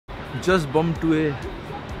Just bumped to a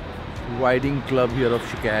riding club here of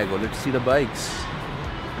Chicago. Let's see the bikes.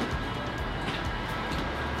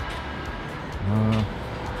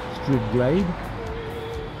 Street Glide,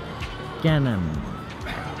 Canon.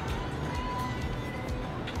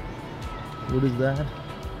 What is that?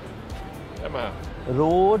 Yamaha.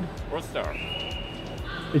 Road. Roadstar.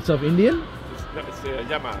 It's of Indian? It's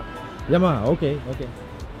Yamaha. Yamaha, okay, okay.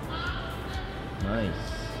 Nice.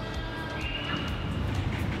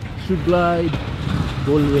 Street Glide,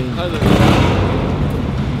 Goldwing.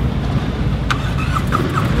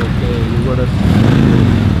 Okay, you got a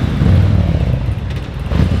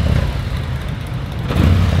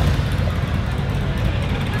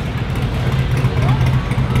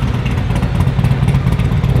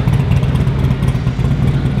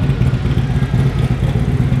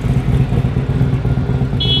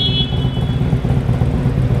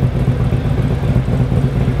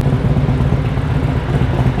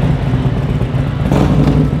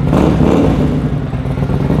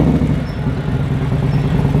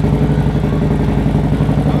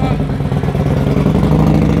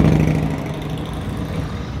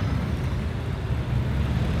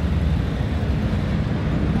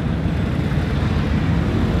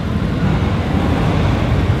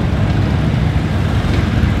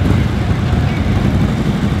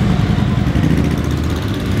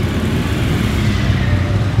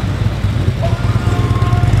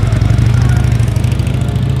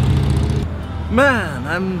Man,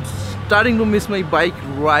 I'm starting to miss my bike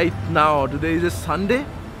right now. Today is a Sunday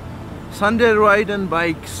ride and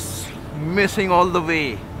bikes missing all the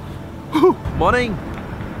way. Whew. Morning.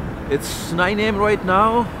 It's 9 AM right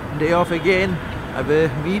now. Day off again. I have a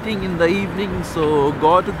meeting in the evening, so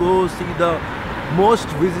got to go see the most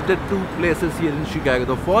visited two places here in Chicago.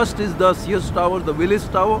 The first is the Sears Tower, the Willis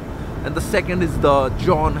Tower, and the second is the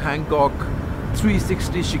John Hancock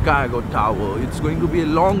 360 Chicago Tower. It's going to be a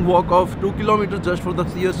long walk of 2 kilometers just for the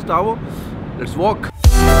Sears Tower. Let's walk.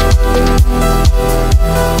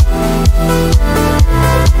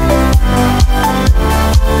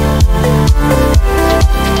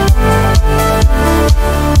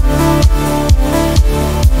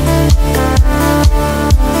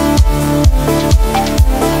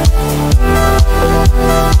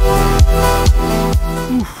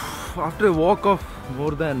 After a walk of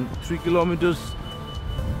more than 3 kilometers,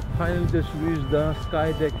 finally just reached the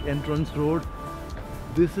Skydeck entrance road.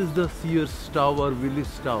 This is the Sears Tower,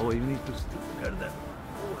 Willis Tower. You need to look at that.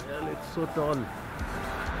 Oh hell, it's so tall.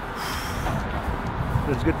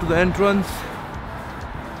 Let's get to the entrance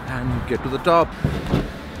and get to the top.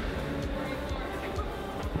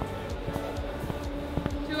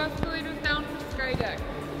 2 escalators down from Skydeck.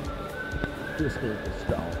 2 escalators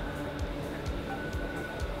down.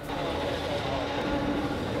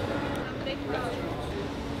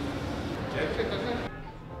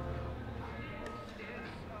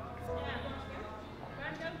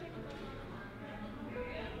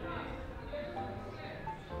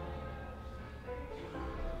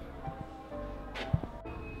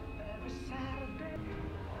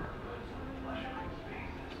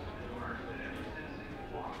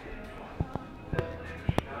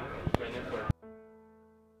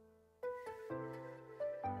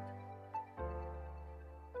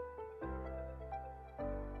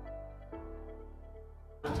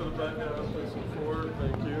 To the back now, facing forward,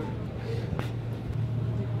 thank you.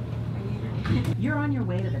 You're on your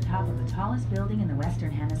way to the top of the tallest building in the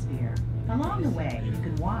Western Hemisphere. Along the way, you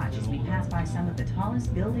can watch as we pass by some of the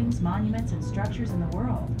tallest buildings, monuments, and structures in the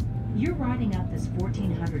world. You're riding up this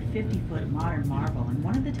 1,450-foot modern marvel in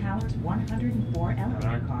one of the tower's 104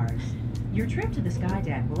 elevator cars. Your trip to the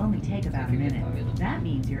Skydeck will only take about a minute. That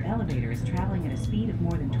means your elevator is traveling at a speed of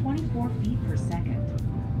more than 24 feet per second.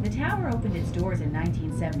 The tower opened its doors in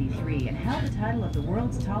 1973 and held the title of the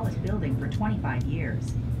world's tallest building for 25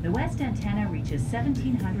 years. The west antenna reaches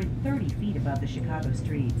 1,730 feet above the Chicago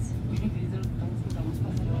streets.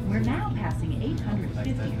 We're now passing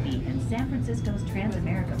 850 feet in San Francisco's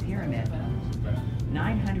Transamerica Pyramid,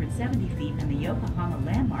 970 feet in the Yokohama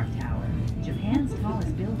Landmark Tower, Japan's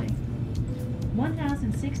tallest building,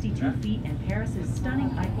 1,062 feet in Paris's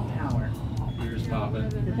stunning Eiffel Tower,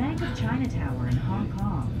 the Bank of China Tower in Hong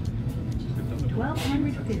Kong,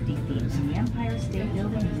 1,250 feet in the Empire State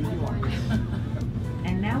Building in New York.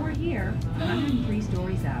 And now we're here, 103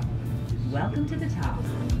 stories up. Welcome to the top.